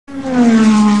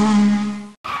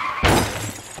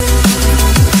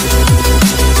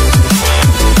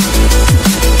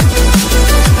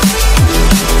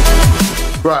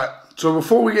Right, so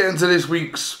before we get into this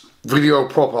week's video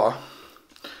proper,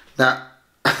 now,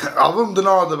 I've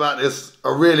denied about this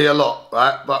really a lot,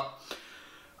 right? But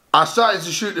I started to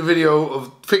shoot the video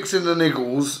of fixing the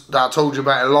niggles that I told you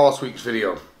about in last week's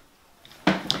video.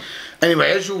 Anyway,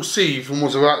 as you'll see from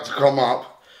what's about to come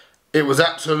up, it was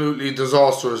absolutely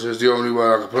disastrous is the only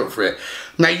word I can put for it.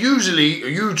 Now, usually,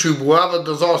 YouTube will have a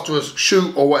disastrous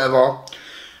shoot or whatever,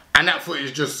 and that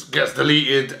footage just gets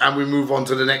deleted and we move on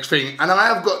to the next thing. And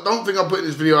I have got, don't think I'm putting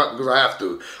this video out because I have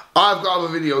to. I've got other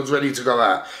videos ready to go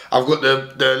out. I've got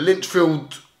the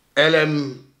Lynchfield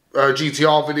LM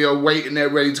GTR video waiting there,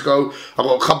 ready to go. I've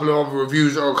got a couple of other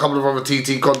reviews or a couple of other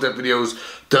TT content videos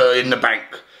that are in the bank.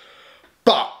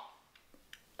 But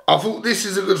I thought this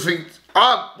is a good thing.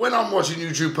 When I'm watching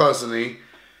YouTube personally,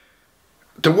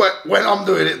 when I'm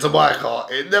doing it to my car,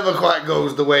 it never quite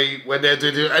goes the way when they're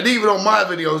doing it. And even on my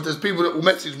videos, there's people that will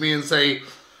message me and say,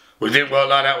 well, it didn't work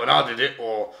like that when I did it,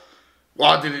 or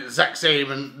well, I did it the exact same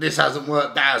and this hasn't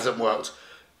worked, that hasn't worked.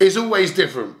 It's always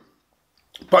different.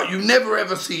 But you never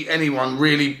ever see anyone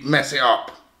really mess it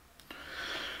up,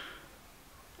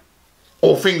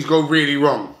 or things go really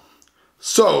wrong.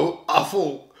 So I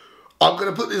thought, I'm going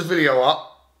to put this video up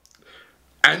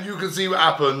and you can see what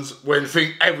happens when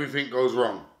everything goes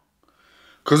wrong.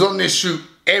 Because on this shoot,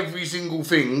 every single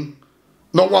thing,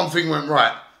 not one thing went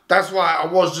right. That's why I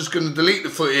was just going to delete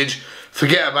the footage,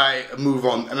 forget about it and move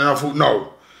on. And then I thought,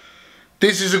 no,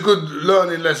 this is a good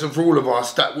learning lesson for all of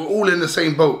us, that we're all in the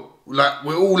same boat. Like,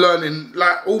 we're all learning,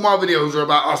 like all my videos are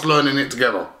about us learning it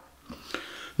together.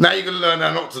 Now you're going to learn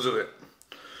how not to do it.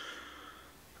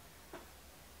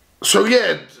 So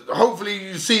yeah, hopefully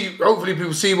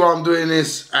people see why I'm doing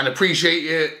this and appreciate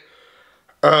it.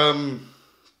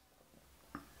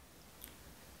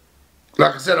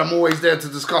 Like I said, I'm always there to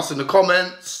discuss in the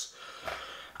comments,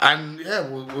 and yeah,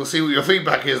 we'll see what your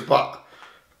feedback is. But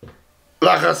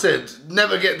like I said,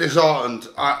 never get disheartened.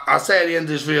 I say at the end of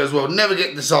this video as well, never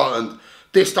get disheartened.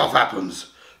 This stuff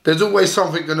happens. There's always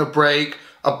something gonna break,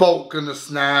 a bolt gonna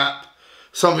snap,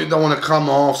 something don't want to come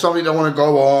off, something don't want to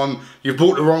go on, you've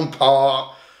bought the wrong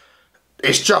part.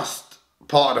 It's just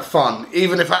part of the fun.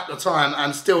 Even if at the time,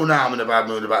 and still now I'm in a bad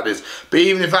mood about this, but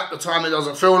even if at the time it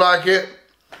doesn't feel like it,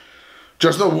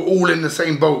 just know we're all in the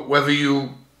same boat, whether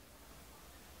you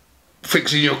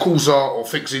fixing your Corsa or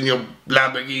fixing your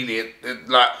Lamborghini.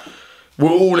 Like, we're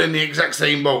all in the exact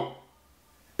same boat.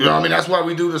 You know what I mean? That's why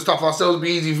we do the stuff ourselves. It'd be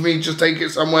easy for me to just take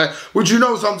it somewhere, which you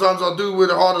know sometimes I do with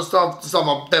the harder stuff, the stuff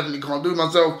I definitely can't do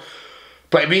myself.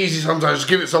 But it'd be easy sometimes just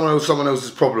give it someone else's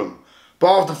problem.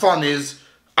 But half the fun is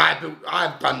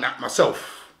I've done that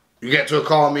myself. You get to a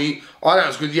car meet, oh, that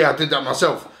was good, yeah, I did that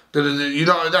myself. You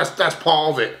know, that's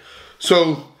part of it.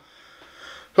 So,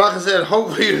 like I said,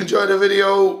 hopefully you enjoyed the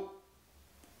video.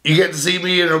 You get to see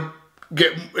me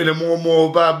get in a more and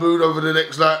more bad mood over the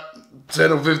next like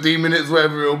 10 or 15 minutes,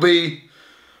 whatever it'll be.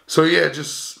 So yeah,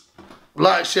 just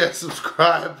like, share,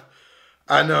 subscribe,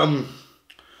 and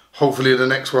hopefully the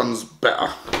next one's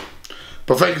better.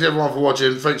 But thanks everyone for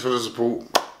watching. Thanks for the support.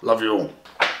 Love you all.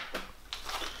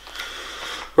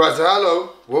 Right, so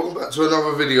hello, welcome back to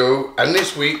another video, and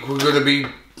this week we're going to be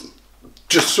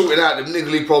just sorting out the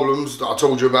niggly problems that I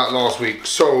told you about last week.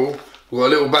 So we've got a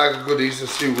little bag of goodies.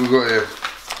 Let's see what we've got here.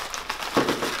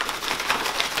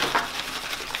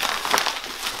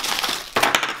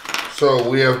 So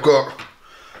we have got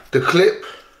the clip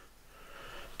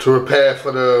to repair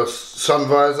for the sun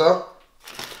visor.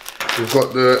 We've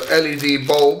got the LED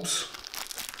bulbs.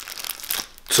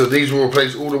 So these will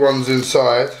replace all the ones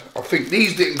inside. I think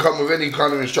these didn't come with any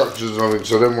kind of instructions or anything,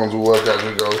 so them ones will work as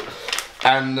we go.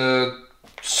 And the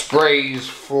sprays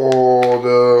for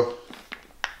the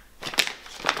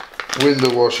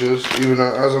window washers, even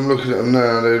though as I'm looking at them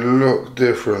now, they look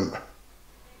different.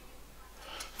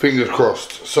 Fingers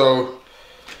crossed. So,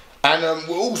 and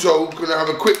we're also going to have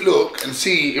a quick look and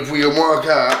see if we can work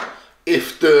out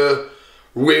if the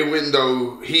rear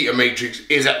window heater matrix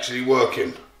is actually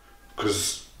working,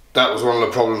 because that was one of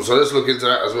the problems. So let's look into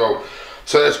that as well.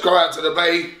 So let's go out to the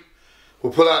bay,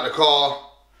 we'll pull out the car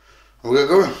and we'll get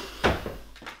going.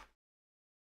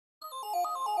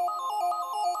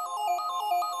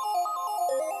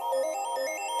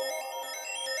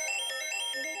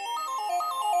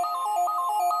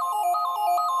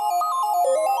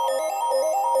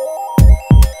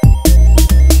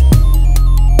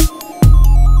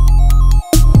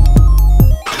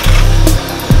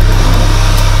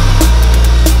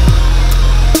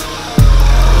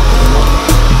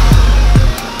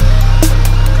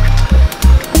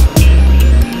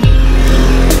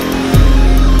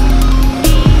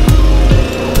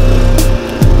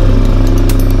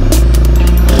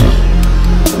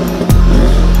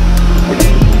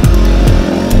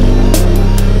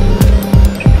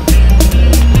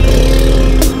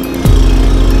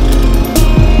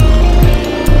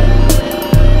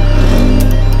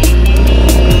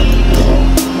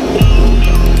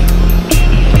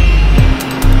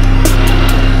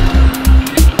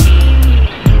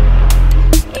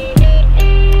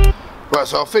 Right,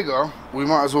 so I figure we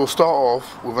might as well start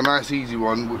off with a nice easy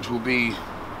one, which will be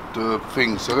the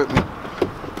thing. So let me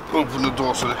open the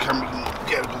door so the camera can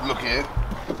get a good look at it.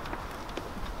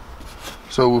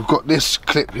 So we've got this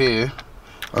clip here,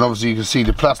 and obviously you can see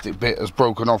the plastic bit has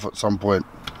broken off at some point.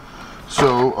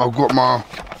 So I've got my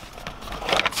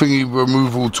thingy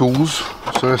removal tools.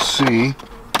 So let's see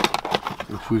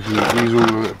if we can get these all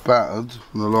a bit battered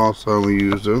from the last time we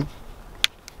used them.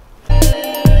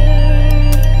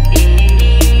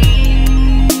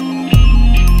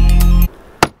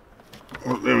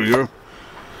 Oh, there we go.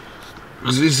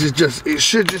 Because this is just, it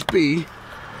should just be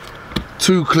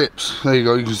 2 clips. There you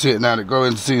go, you can see it now that go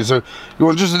into the. So you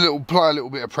want just apply a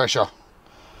little bit of pressure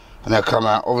and they'll come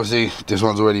out. Obviously this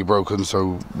one's already broken,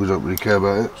 so we don't really care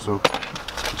about it. So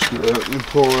let me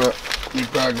pour out my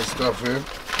bag of stuff here.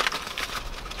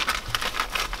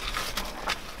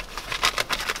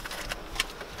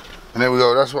 And there we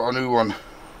go, that's what our new one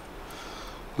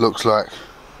looks like.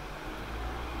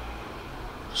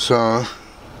 So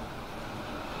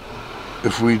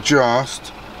if we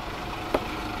just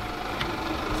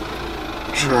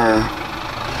try,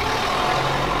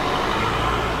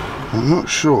 I'm not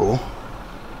sure.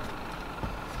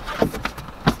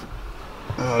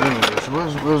 Oh, there we go.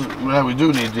 So now we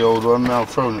do need the old one. Now I've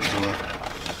thrown it somewhere.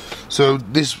 So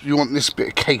this, you want this bit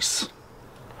of case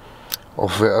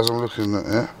off it as I'm looking at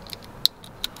it.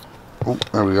 Oh,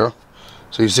 there we go.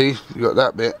 So you see, you got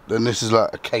that bit. Then this is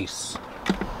like a case.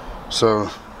 So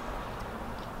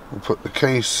we'll put the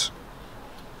case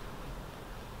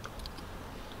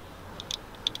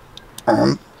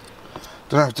on.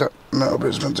 Don't know if that metal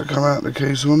bit's meant to come out of the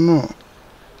case or not.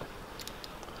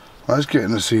 Let's get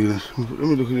in the ceiling. Let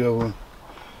me look at the other one.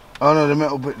 Oh no, the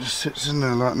metal bit just sits in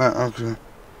there like that. Okay.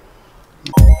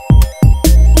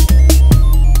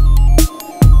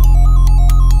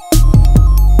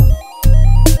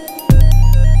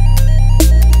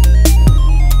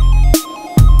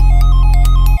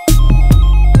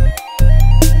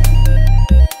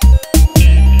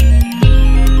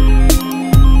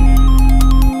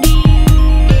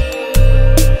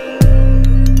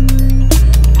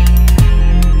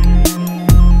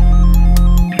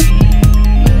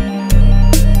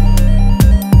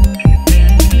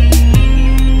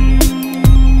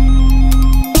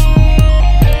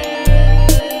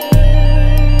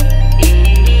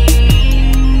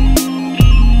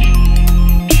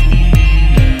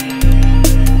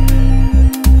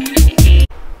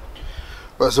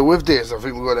 So with this, I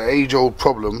think we've got an age-old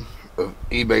problem of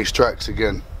eBay strikes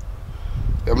again.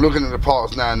 I'm looking at the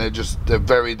parts now and they're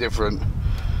very different.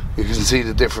 You can see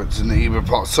the difference in the eBay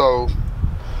parts. So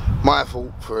my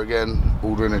fault for again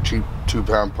ordering a cheap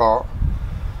 £2 part.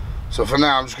 So for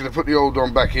now I'm just going to put the old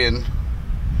one back in.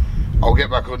 I'll get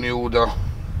back on the order.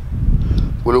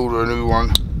 We'll order a new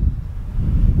one.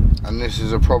 And this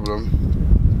is a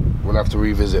problem we'll have to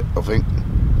revisit, I think.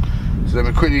 So let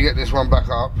me quickly get this one back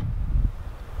up.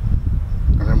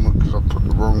 And then because I put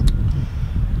the wrong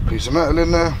piece of metal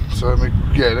in there, so let me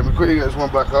quickly get this one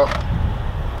back up,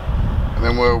 and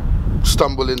then we'll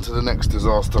stumble into the next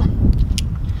disaster.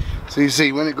 So you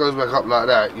see, when it goes back up like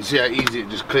that, you see how easy it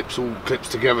just clips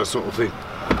together, sort of thing.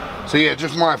 So yeah,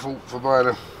 just my fault for buying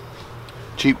a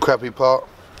cheap, crappy part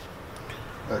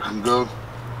that can go.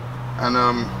 And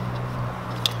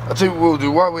I tell you what we'll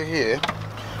do while we're here.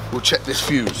 We'll check this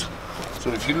fuse.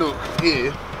 So if you look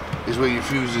here, is where your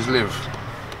fuses live.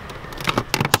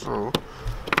 So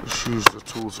just use the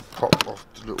tool to pop off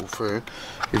the little thing.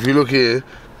 If you look here,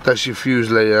 that's your fuse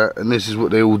layout, and this is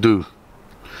what they all do.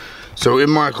 So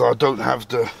in my car I don't have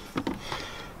the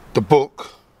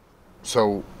book,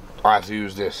 so I have to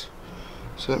use this.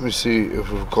 So let me see if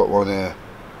we've got one here.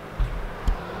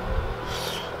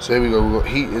 So here we go, we've got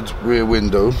heated rear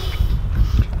window.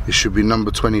 It should be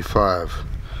number 25.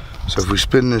 So if we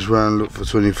spin this round, look for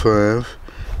 25,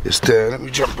 it's there. Let me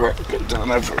jump back and get down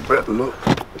there for a better look.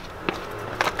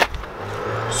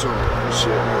 So let's see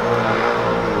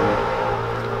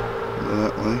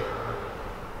that way.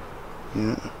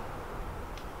 Yeah.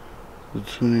 The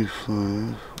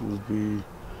 25 will be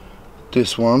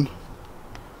this one.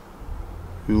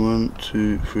 1,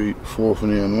 2, 3, 4 from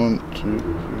the end. 1, 2, 3.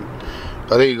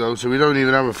 Oh, there you go. So we don't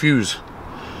even have a fuse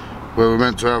where we're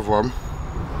meant to have one.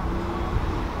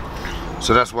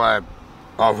 So that's why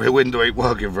our rear window ain't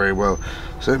working very well.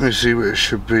 So let me see what it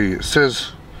should be. It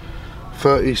says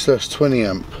 30/20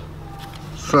 amp.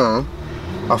 So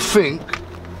I think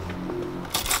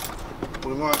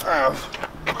we might have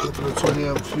a couple of 20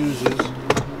 amp fuses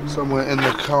somewhere in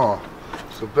the car.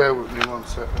 So bear with me 1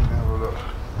 second and have a look.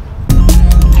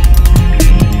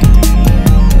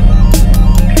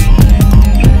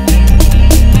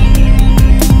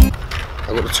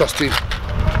 trusty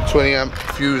 20 amp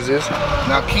fuses.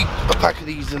 Now keep a pack of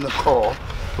these in the car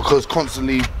because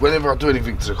constantly, whenever I do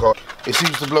anything to the car, it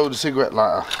seems to blow the cigarette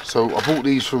lighter. So I bought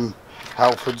these from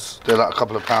Halfords. They're like a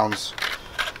couple of pounds.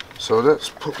 So let's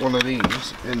put one of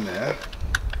these in there.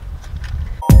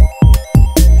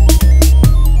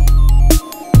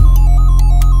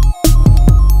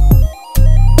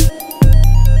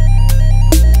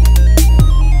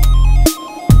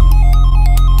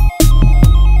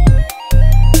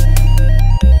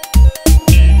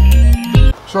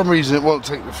 For some reason it won't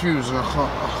take the fuse, and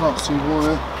I can't see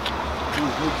why.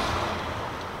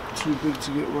 Too big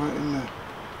to get right in there.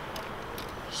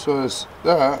 So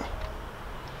that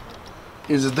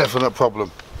is a definite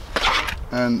problem.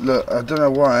 And look, I don't know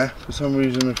why, for some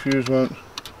reason the fuse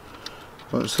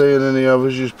won't stay in any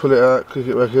others. You just pull it out, click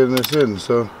it back in, and it's in.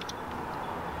 So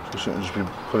I shouldn't just be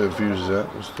pulling fuses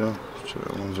out, but still, check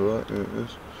that one's alright. There it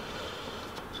is.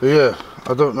 So yeah,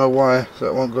 I don't know why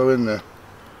that won't go in there.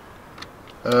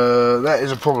 That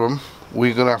is a problem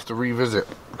we're gonna have to revisit,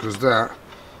 because that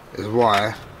is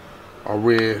why our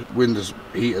rear window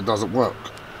heater doesn't work.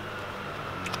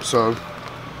 So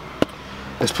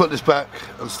let's put this back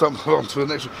and stumble on to the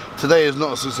next one. Today is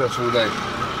not a successful day.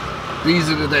 These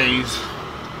are the days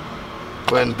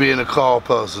when being a car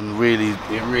person really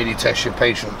tests your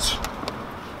patience,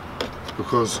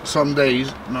 because some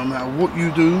days, no matter what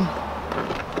you do,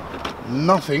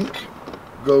 nothing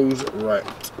goes right.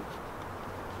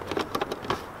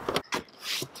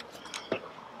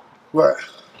 Right,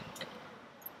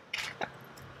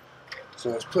 so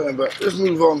let's put them back. Let's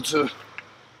move on to,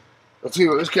 I'll tell you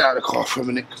what, let's get out of the car for a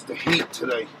minute, because the heat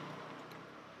today.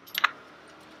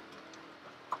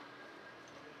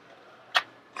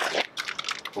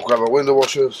 We'll grab our window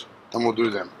washers and we'll do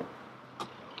them.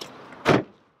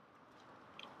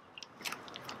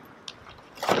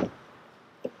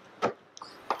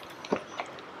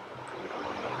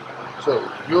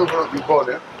 So, you open up your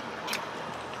bonnet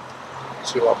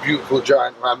to our beautiful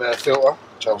giant ram air filter,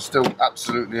 which I'm still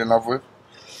absolutely in love with.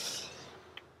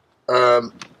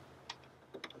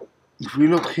 If we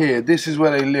look here, this is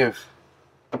where they live.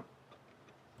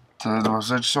 So I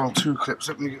just on 2 clips.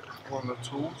 Let me get one of the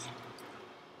tools.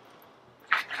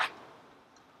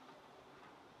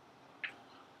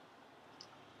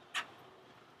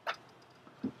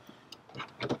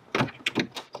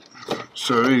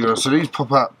 So there you go. So these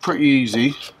pop out pretty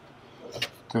easy.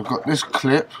 They've got this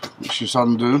clip, which you just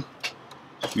undo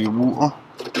for your water.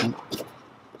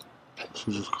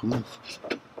 Should just come in.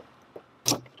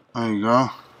 There you go.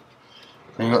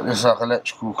 Then you got this like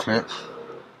electrical clip,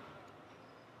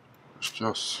 which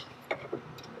just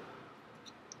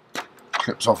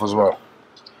clips off as well.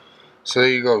 So there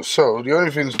you go. So the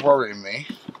only thing that's worrying me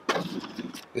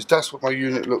is that's what my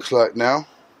unit looks like now.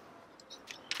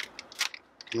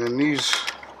 And then these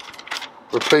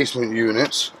replacement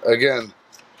units, again,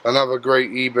 another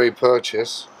great eBay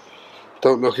purchase,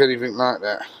 don't look anything like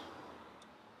that.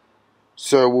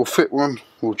 So we'll fit one,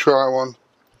 we'll try one,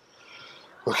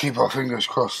 we'll keep our fingers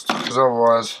crossed, because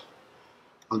otherwise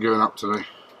I'm giving up today.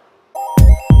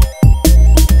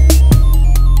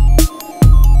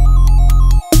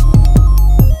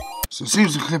 So it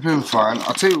seems to clip in fine.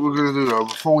 I'll tell you what we're going to do though,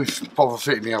 before we bother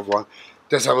fitting the other one,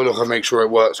 let's have a look and make sure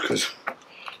it works, because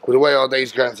with the way our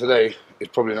day's going today,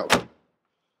 it's probably not good.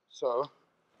 So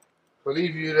I'll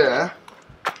leave you there,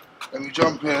 let me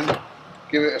jump in,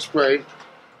 give it a spray,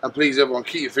 and please everyone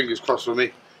keep your fingers crossed for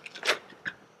me.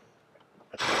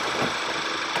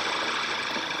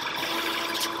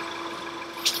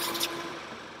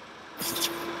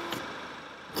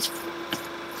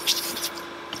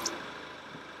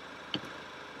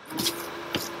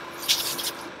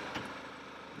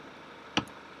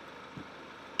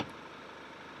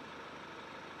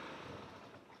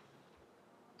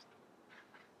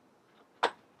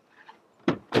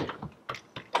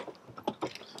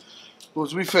 Well,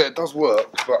 to be fair, it does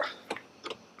work, but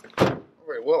not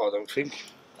very well, I don't think.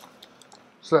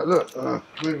 So look,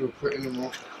 maybe we'll put in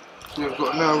more. So we've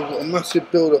got a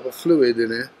massive build-up of fluid in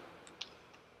here.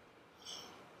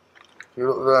 If you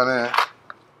look down there.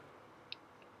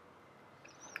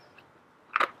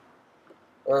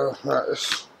 Right,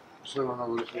 let's have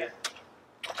another look here.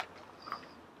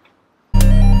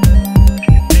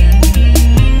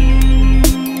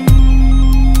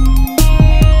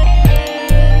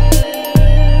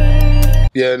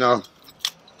 Yeah, no,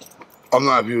 I'm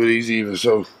not happy with these either,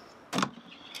 so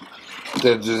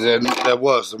they're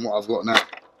worse than what I've got now.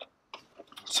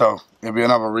 So it'll be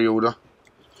another reorder.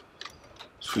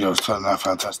 This video's turned out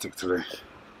fantastic today.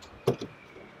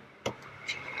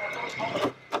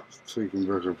 So you can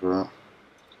break up that.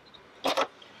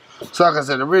 So like I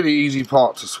said, a really easy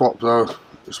part to swap though.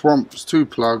 It's two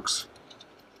plugs.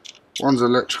 One's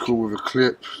electrical with a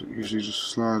clip, it usually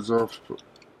just slides off, but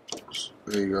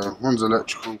there you go. One's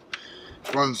electrical,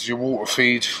 one's your water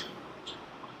feed,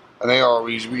 and they are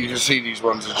easy, but you can see these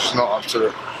ones are just not up to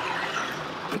the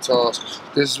task.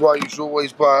 This is why you should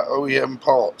always buy OEM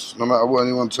parts, no matter what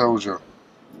anyone tells you.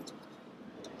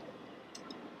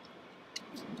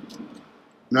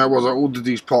 Now, I ordered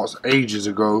these parts ages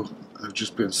ago, and they've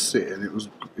just been sitting.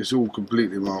 It's all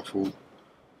completely my fault.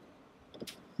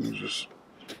 Just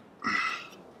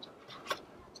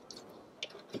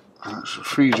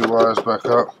feed your wires back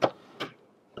up.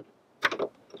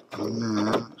 And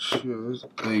then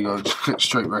there you go, just clip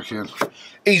straight back in.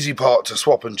 Easy part to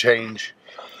swap and change.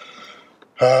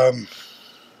 We'll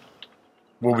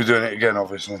be doing it again,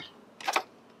 obviously.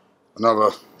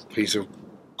 Another piece of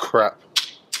crap.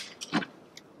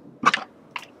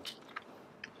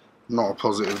 Not a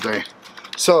positive day.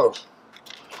 So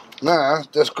now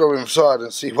let's go inside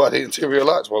and see why the interior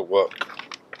lights won't work.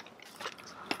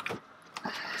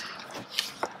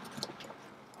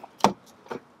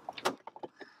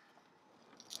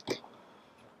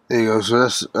 There you go, so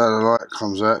that's how the light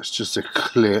comes out. It's just a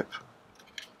clip.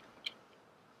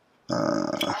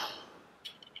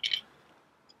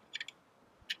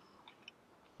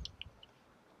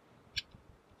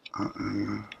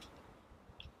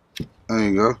 There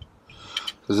you go.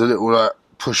 There's a little like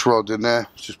push rod in there.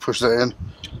 Just push that in.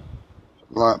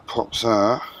 Light pops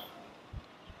out.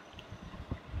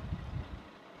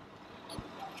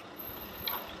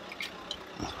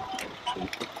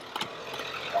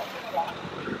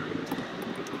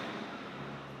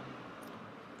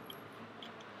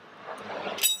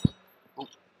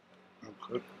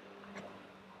 Okay.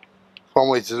 One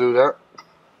way to do that.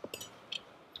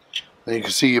 And you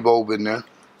can see your bulb in there.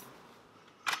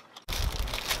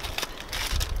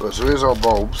 Right, so here's our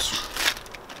bulbs.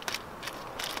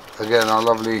 Again, our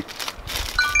lovely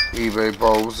eBay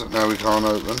bulbs that now we can't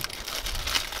open.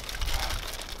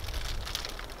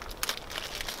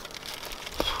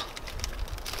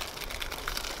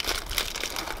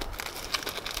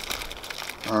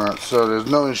 Alright, so there's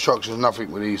no instructions,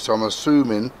 nothing with these, so I'm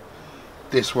assuming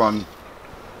this one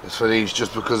is for these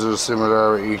just because of the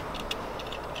similarity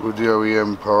with the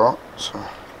OEM part. So.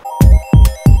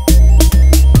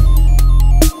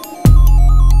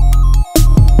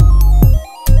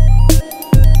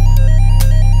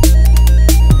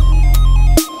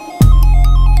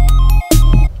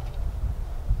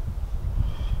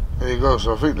 There you go,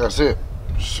 so I think that's it.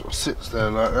 Just sort of sits there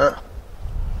like that.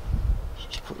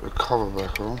 Just put the cover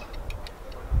back on.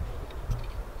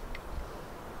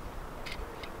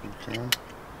 Okay.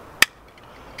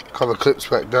 Cover clips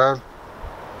back down.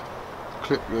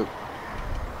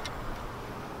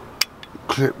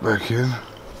 Clip back in.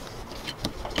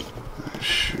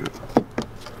 Shoot.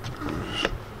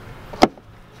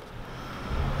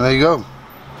 There you go.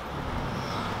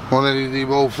 One LED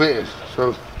bulb fitted.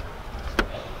 So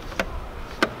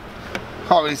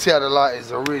can't really see how the light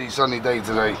is. A really sunny day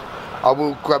today. I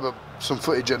will grab some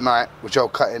footage at night, which I'll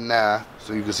cut in now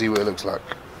so you can see what it looks like.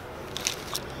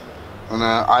 And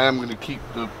I am going to keep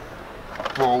the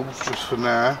bulbs just for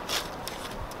now.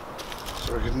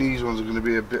 So I reckon these ones are going to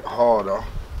be a bit harder.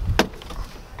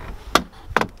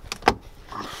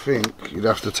 I think you'd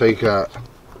have to take out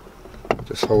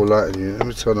this whole lighting unit. Let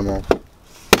me turn them off.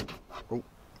 Oh,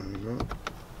 there you go.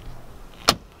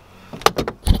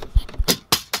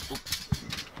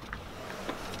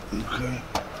 Okay.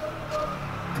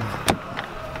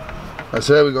 Right,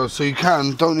 so there we go. So you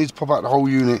don't need to pop out the whole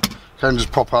unit. You can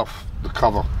just pop off the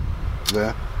cover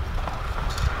there.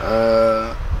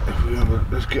 If we have a,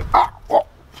 let's get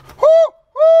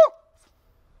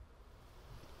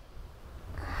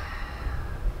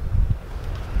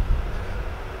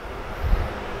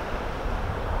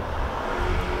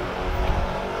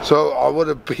So I would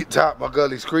have beat out my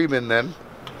girlie screaming then,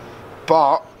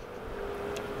 but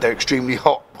they're extremely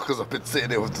hot because I've been sitting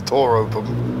there with the door open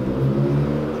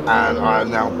and I have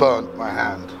now burnt my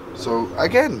hand. So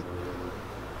again,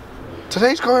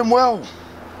 today's going well.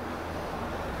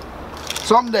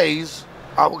 Some days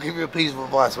I will give you a piece of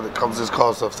advice when it comes to this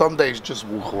car stuff. Some days just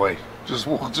walk away.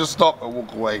 Just stop and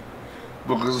walk away,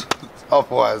 because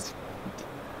otherwise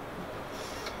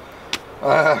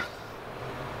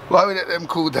while we let them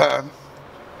cool down,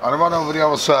 I'm gonna run over the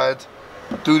other side,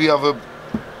 do the other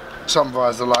sun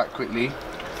visor light quickly,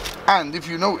 and if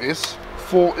you notice,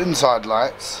 4 inside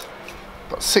lights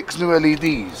but 6 new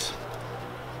LEDs.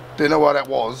 Didn't know why that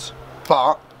was,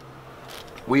 but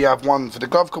we have one for the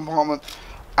glove compartment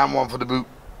and one for the boot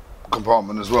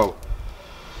compartment as well.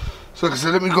 So like I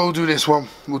said, let me go do this one.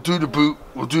 We'll do the boot,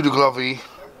 we'll do the glovey.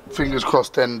 Fingers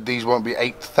crossed then these won't be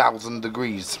 8,000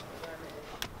 degrees.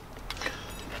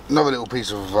 Another little piece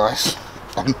of advice,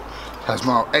 and as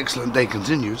my excellent day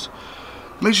continues,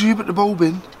 make sure you put the bulb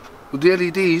in with the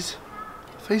LEDs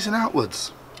facing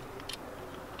outwards.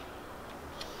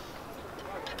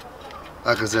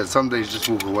 Like I said, some days just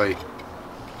walk away.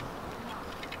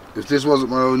 If this wasn't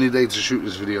my only day to shoot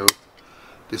this video,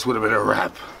 this would have been a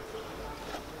wrap.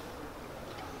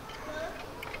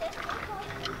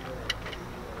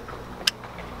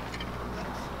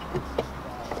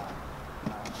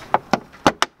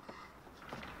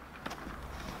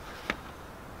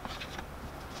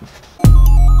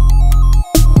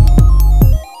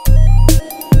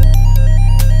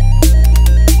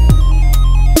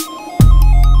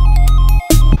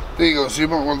 There you go, so you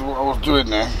might wonder what I was doing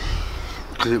there,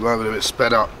 because it might be a bit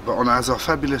sped up, but as our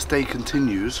fabulous day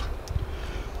continues,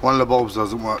 one of the bulbs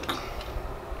doesn't work.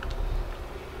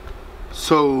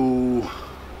 So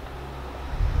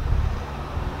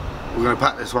we're going to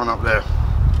pack this one up there.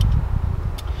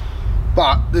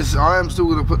 But I am still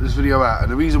going to put this video out,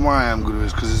 and the reason why I am going to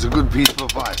is because it's a good piece of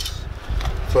advice.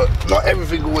 But not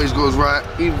everything always goes right,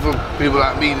 even for people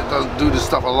like me that doesn't do this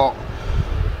stuff a lot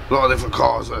of different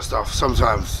cars and stuff.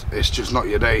 Sometimes it's just not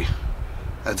your day,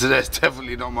 and today's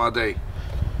definitely not my day.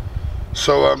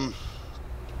 So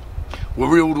we'll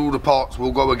reorder all the parts,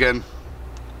 we'll go again.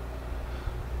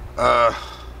 Yeah,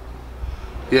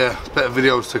 better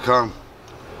videos to come.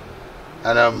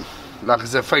 And like I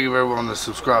said, thank you everyone that's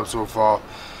subscribed so far.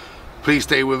 Please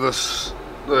stay with us.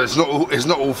 It's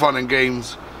not all fun and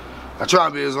games. I try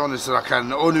and be as honest as I can.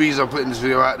 The only reason I'm putting this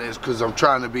video out there is because I'm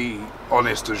trying to be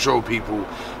honest and show people,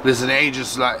 listen, it ain't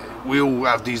just like, we all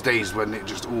have these days when it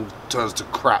just all turns to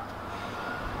crap.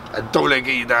 And don't let it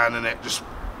get you down in it. Just,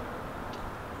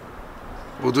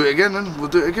 we'll do it again then, we'll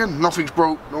do it again. Nothing's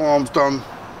broke, no harm's done.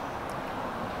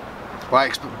 Buy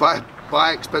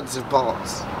expensive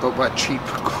parts, don't buy cheap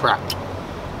crap.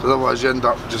 Because otherwise you end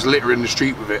up just littering the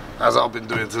street with it, as I've been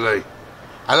doing today.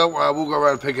 I don't worry, I will go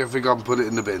around and pick everything up and put it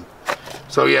in the bin.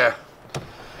 So yeah,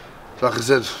 like I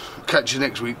said, catch you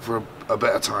next week for a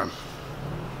better time.